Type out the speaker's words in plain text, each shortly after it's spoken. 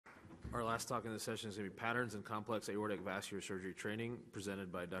Our last talk in this session is going to be Patterns in Complex Aortic Vascular Surgery Training, presented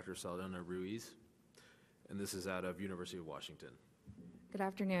by Dr. Saldana-Ruiz, and this is out of University of Washington. Good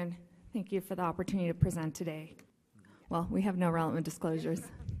afternoon. Thank you for the opportunity to present today. Well, we have no relevant disclosures.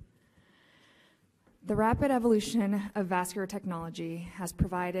 The rapid evolution of vascular technology has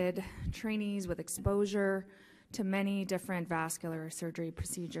provided trainees with exposure to many different vascular surgery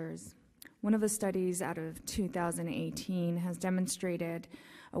procedures. One of the studies out of 2018 has demonstrated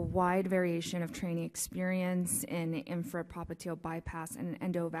a wide variation of training experience in infrapopliteal bypass and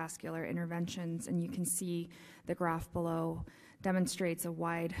endovascular interventions, and you can see the graph below demonstrates a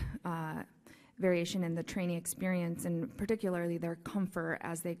wide variation in the training experience, and particularly their comfort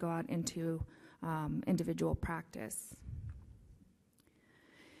as they go out into individual practice.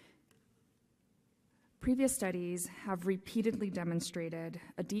 Previous studies have repeatedly demonstrated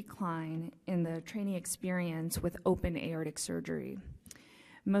a decline in the training experience with open aortic surgery.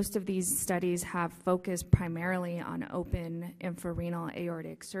 Most of these studies have focused primarily on open infrarenal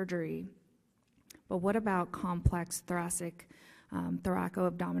aortic surgery. But what about complex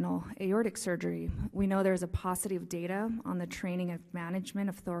thoraco-abdominal aortic surgery? We know there's a paucity of data on the training and management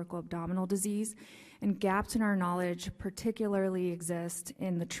of thoracoabdominal disease, and gaps in our knowledge particularly exist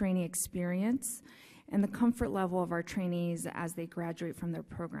in the training experience and the comfort level of our trainees as they graduate from their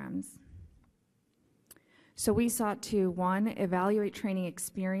programs. So we sought to, one, evaluate training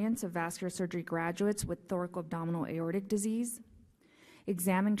experience of vascular surgery graduates with thoracoabdominal aortic disease,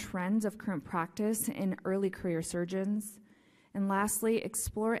 examine trends of current practice in early career surgeons, and lastly,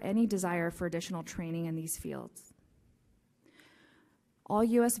 explore any desire for additional training in these fields. All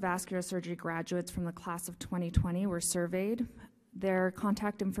U.S. vascular surgery graduates from the class of 2020 were surveyed. Their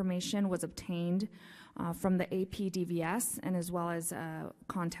contact information was obtained from the APDVS, and as well as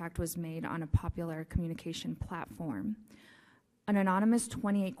contact was made on a popular communication platform. An anonymous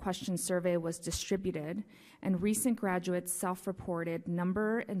 28-question survey was distributed, and recent graduates self-reported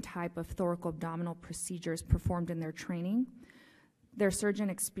number and type of thoracoabdominal procedures performed in their training, their surgeon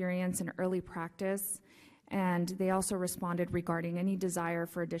experience in early practice, and they also responded regarding any desire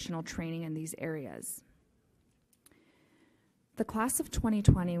for additional training in these areas. The class of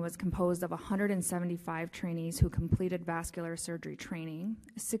 2020 was composed of 175 trainees who completed vascular surgery training.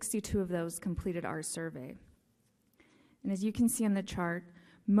 62 of those completed our survey. And as you can see in the chart,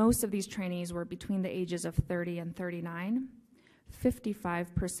 most of these trainees were between the ages of 30 and 39.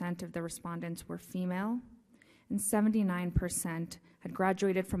 55% of the respondents were female, and 79% had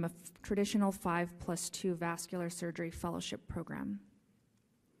graduated from a traditional 5+2 vascular surgery fellowship program.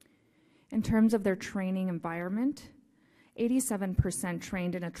 In terms of their training environment, 87%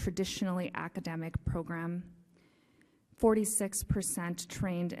 trained in a traditionally academic program, 46%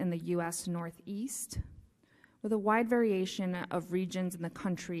 trained in the U.S. Northeast, with a wide variation of regions in the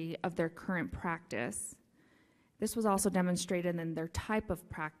country of their current practice. This was also demonstrated in their type of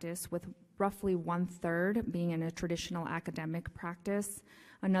practice, with roughly 1/3 being in a traditional academic practice,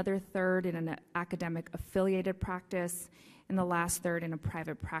 another third in an academic affiliated practice, and the last third in a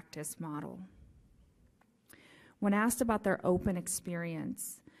private practice model. When asked about their open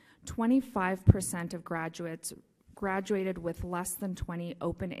experience, 25% of graduates graduated with less than 20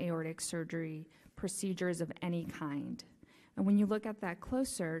 open aortic surgery procedures of any kind. And when you look at that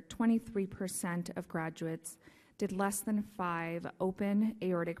closer, 23% of graduates did less than 5 open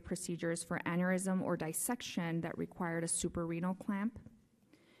aortic procedures for aneurysm or dissection that required a suprarenal clamp.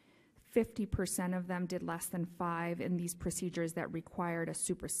 50% of them did less than 5 in these procedures that required a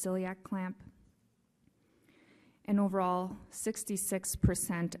supraciliac clamp. And overall,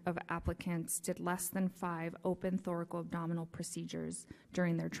 66% of applicants did less than 5 open thoracoabdominal procedures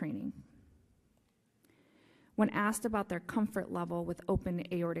during their training. When asked about their comfort level with open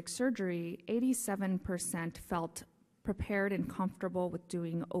aortic surgery, 87% felt prepared and comfortable with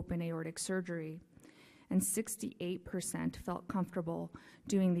doing open aortic surgery, and 68% felt comfortable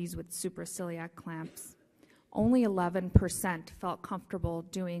doing these with supraciliac clamps. Only 11% felt comfortable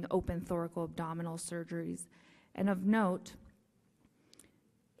doing open thoracoabdominal surgeries. And of note,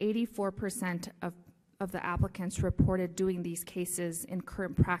 84% of the applicants reported doing these cases in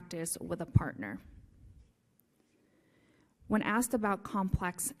current practice with a partner. When asked about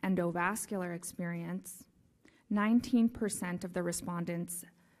complex endovascular experience, 19% of the respondents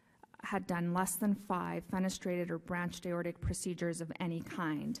had done less than 5 fenestrated or branched aortic procedures of any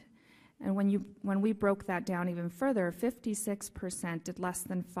kind. And when we broke that down even further, 56% did less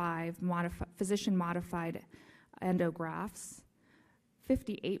than 5 physician-modified endografts,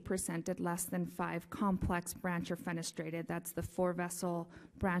 58% did less than 5 complex branch or fenestrated. That's the 4-vessel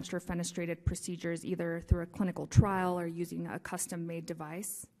branched or fenestrated procedures, either through a clinical trial or using a custom-made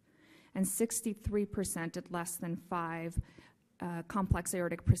device. and 63% did less than 5 complex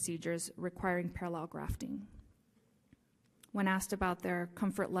aortic procedures requiring parallel grafting. When asked about their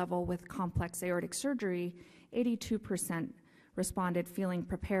comfort level with complex aortic surgery, 82% responded feeling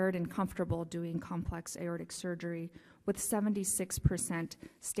prepared and comfortable doing complex aortic surgery, with 76%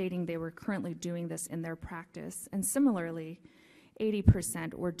 stating they were currently doing this in their practice. And similarly,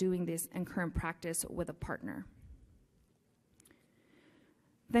 80% were doing this in current practice with a partner.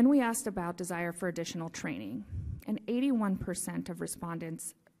 Then we asked about desire for additional training, and 81% of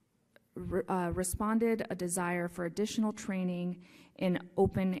respondents responded a desire for additional training in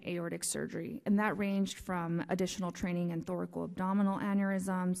open aortic surgery, and that ranged from additional training in thoracoabdominal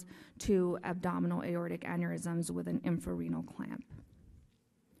aneurysms to abdominal aortic aneurysms with an infrarenal clamp.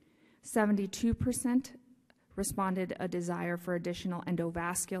 72% responded a desire for additional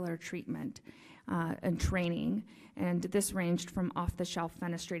endovascular treatment and training, and this ranged from off-the-shelf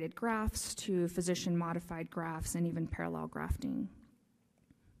fenestrated grafts to physician-modified grafts and even parallel grafting.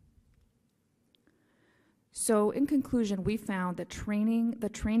 So in conclusion, we found that the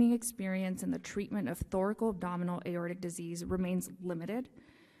training experience in the treatment of thoracoabdominal aortic disease remains limited.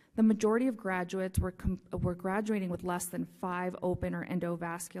 The majority of graduates were graduating with less than 5 open or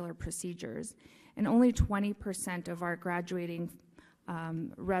endovascular procedures, and only 20% of our graduating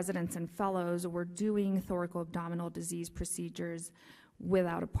residents and fellows were doing thoracoabdominal disease procedures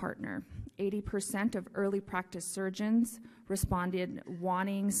without a partner. 80% of early practice surgeons responded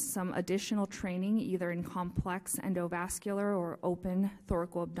wanting some additional training either in complex endovascular or open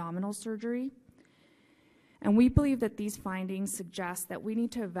thoracoabdominal surgery. And we believe that these findings suggest that we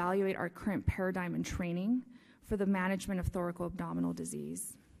need to evaluate our current paradigm in training for the management of thoracoabdominal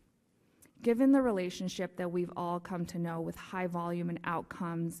disease. Given the relationship that we've all come to know with high volume and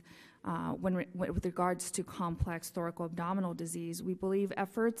outcomes with regards to complex thoracoabdominal disease, we believe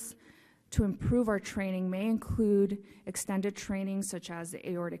efforts to improve our training may include extended training such as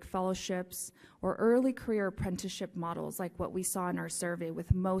aortic fellowships or early career apprenticeship models like what we saw in our survey,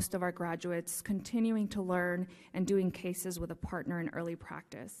 with most of our graduates continuing to learn and doing cases with a partner in early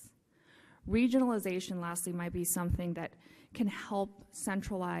practice. Regionalization, lastly, might be something that can help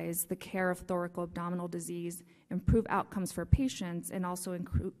centralize the care of thoracoabdominal disease, improve outcomes for patients, and also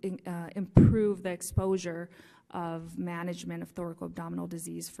improve the exposure of management of thoracoabdominal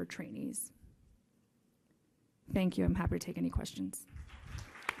disease for trainees. Thank you. I'm happy to take any questions.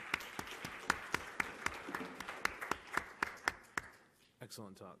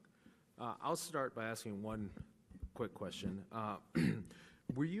 Excellent talk. I'll start by asking one quick question.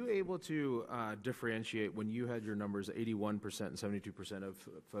 Were you able to differentiate when you had your numbers, 81% and 72% of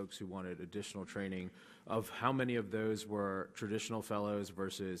folks who wanted additional training, of how many of those were traditional fellows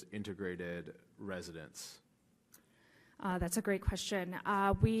versus integrated residents? That's a great question.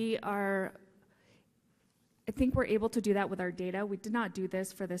 I think we're able to do that with our data. We did not do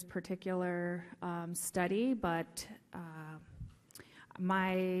this for this particular study, but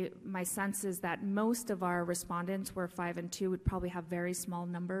my sense is that most of our respondents were 5 and 2 would probably have very small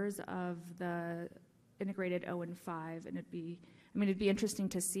numbers of the integrated 0 and 5, and it'd be interesting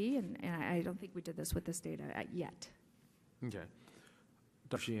to see, and I don't think we did this with this data yet. Okay.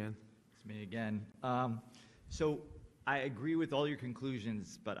 Dr. Sheehan. It's me again. So I agree with all your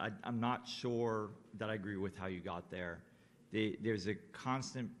conclusions, but I'm not sure that I agree with how you got there. There's a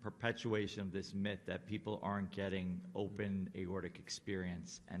constant perpetuation of this myth that people aren't getting open aortic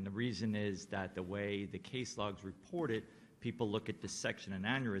experience. And the reason is that the way the case logs report it, people look at dissection and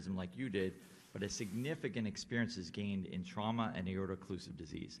aneurysm like you did, but a significant experience is gained in trauma and aorto-occlusive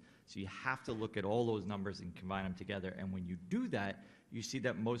disease. So you have to look at all those numbers and combine them together. And when you do that, you see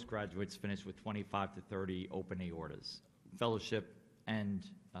that most graduates finish with 25 to 30 open aortas, fellowship and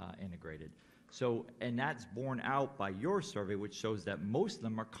integrated. So, and that's borne out by your survey, which shows that most of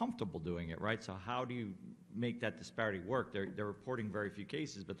them are comfortable doing it, right? So how do you make that disparity work? They're reporting very few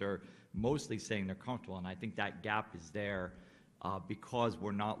cases, but they're mostly saying they're comfortable, and I think that gap is there because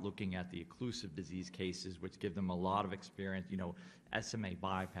we're not looking at the occlusive disease cases, which give them a lot of experience, SMA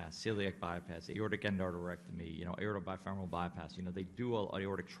bypass, celiac bypass, aortic endarterectomy, aortobifemoral bypass. They do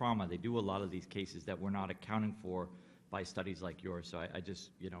aortic trauma. They do a lot of these cases that we're not accounting for by studies like yours. So I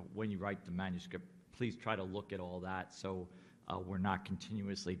just, when you write the manuscript, please try to look at all that so we're not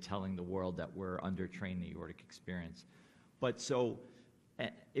continuously telling the world that we're under-trained in aortic experience. But so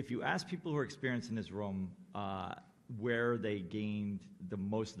if you ask people who are experienced in this room where they gained the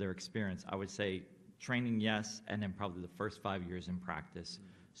most of their experience, I would say training, yes, and then probably the first 5 years in practice.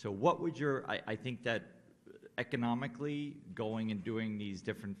 So what would I think that economically, going and doing these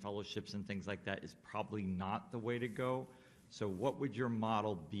different fellowships and things like that is probably not the way to go. So what would your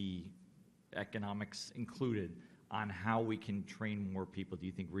model be economics included, on how we can train more people? Do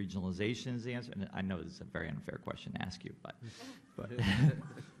you think regionalization is the answer? And I know this is a very unfair question to ask you,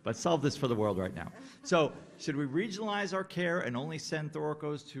 but solve this for the world right now. So should we regionalize our care and only send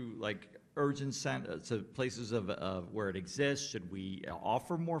thoracos to like urgent to places of where it exists? Should we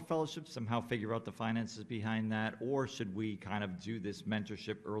offer more fellowships, somehow figure out the finances behind that? Or should we kind of do this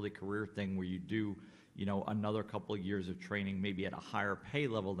mentorship early career thing where you do, you know, another couple of years of training, maybe at a higher pay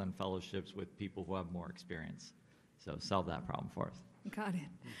level than fellowships with people who have more experience? So solve that problem for us. Got it.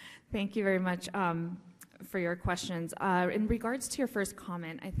 Thank you very much for your questions. In regards to your first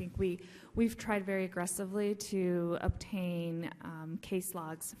comment, I think we've tried very aggressively to obtain case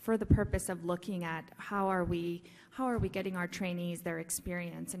logs for the purpose of looking at how are we getting our trainees their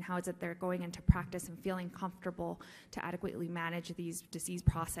experience, and how is it they're going into practice and feeling comfortable to adequately manage these disease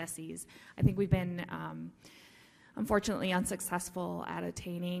processes. I think we've been unfortunately unsuccessful at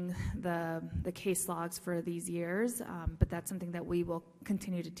attaining the case logs for these years, but that's something that we will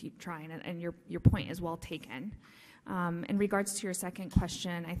continue to keep trying, and your point is well taken. In regards to your second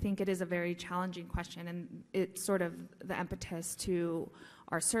question, I think it is a very challenging question, and it's sort of the impetus to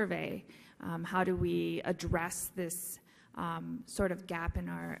our survey. How do we address this sort of gap in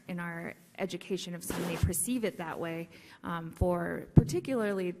our education, if some may perceive it that way, for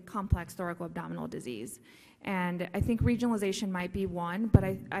particularly complex thoracoabdominal disease? And I think regionalization might be one, but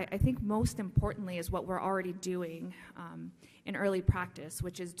I think most importantly is what we're already doing in early practice,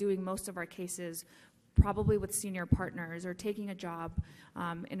 which is doing most of our cases probably with senior partners, or taking a job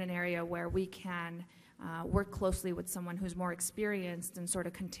in an area where we can work closely with someone who's more experienced and sort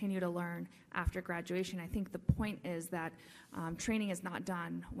of continue to learn after graduation. I think the point is that training is not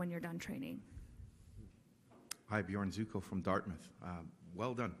done when you're done training. Hi, Bjorn Zuko from Dartmouth.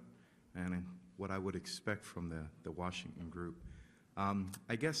 Well done, and what I would expect from the Washington group.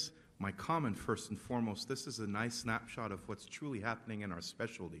 I guess my comment first and foremost, this is a nice snapshot of what's truly happening in our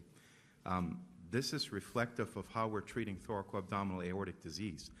specialty. This is reflective of how we're treating thoracoabdominal aortic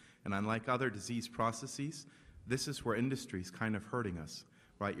disease. And unlike other disease processes, this is where industry is kind of hurting us,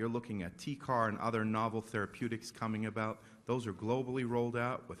 right? You're looking at TCAR and other novel therapeutics coming about. Those are globally rolled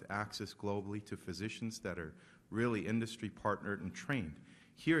out with access globally to physicians that are really industry partnered and trained.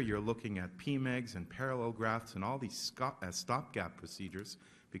 Here you're looking at PMEGs and parallel grafts and all these stopgap procedures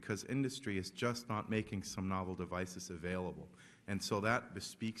because industry is just not making some novel devices available. And so that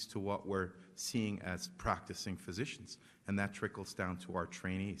bespeaks to what we're seeing as practicing physicians, and that trickles down to our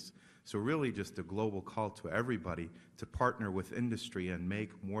trainees. So really just a global call to everybody to partner with industry and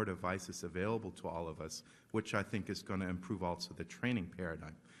make more devices available to all of us, which I think is going to improve also the training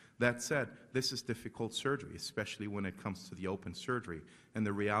paradigm. That said, this is difficult surgery, especially when it comes to the open surgery. And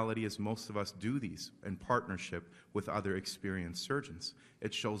the reality is most of us do these in partnership with other experienced surgeons.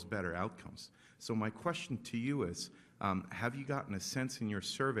 It shows better outcomes. So my question to you is, have you gotten a sense in your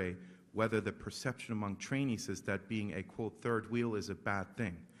survey whether the perception among trainees is that being a, quote, third wheel is a bad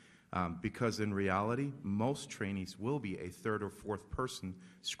thing? Because in reality, most trainees will be a third or fourth person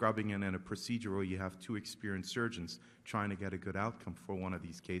scrubbing in a procedure where you have two experienced surgeons trying to get a good outcome for one of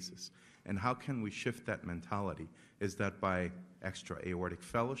these cases. And how can we shift that mentality? Is that by extra aortic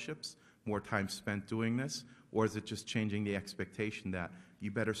fellowships, more time spent doing this, or is it just changing the expectation that you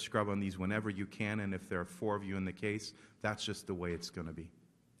better scrub on these whenever you can, and if there are 4 of you in the case, that's just the way it's going to be?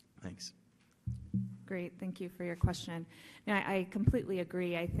 Thanks. Great, thank you for your question. Now, I completely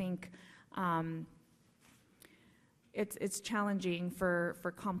agree. I think it's challenging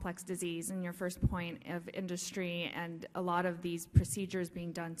for complex disease, and your first point of industry and a lot of these procedures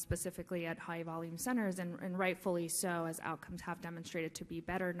being done specifically at high volume centers, and rightfully so, as outcomes have demonstrated to be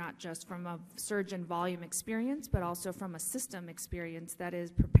better, not just from a surgeon volume experience, but also from a system experience that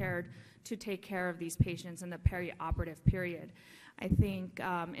is prepared to take care of these patients in the perioperative period. I think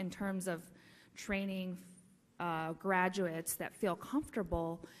in terms of training graduates that feel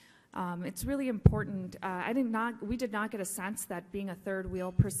comfortable, it's really important. We did not get a sense that being a third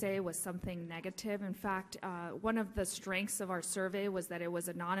wheel per se was something negative. In fact, one of the strengths of our survey was that it was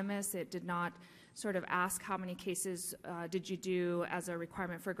anonymous. It did not sort of ask how many cases did you do as a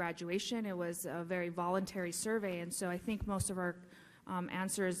requirement for graduation. It was a very voluntary survey, and so I think most of our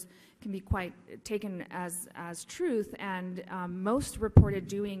answers can be quite taken as truth, and most reported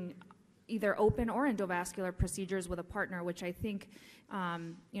doing either open or endovascular procedures with a partner, which I think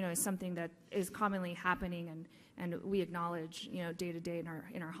is something that is commonly happening, and we acknowledge day to day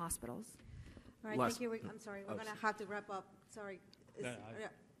in our hospitals. All right, thank you. I'm sorry, we're going to have to wrap up. Sorry.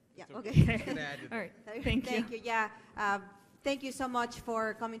 Yeah, okay. All right, thank you. Thank you. Yeah, Thank you so much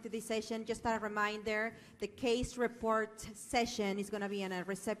for coming to this session. Just a reminder, the case report session is going to be in a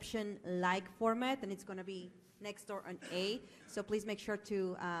reception-like format, and it's going to be next door on A. So please make sure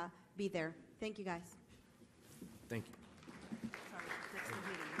to be there. Thank you, guys. Thank you.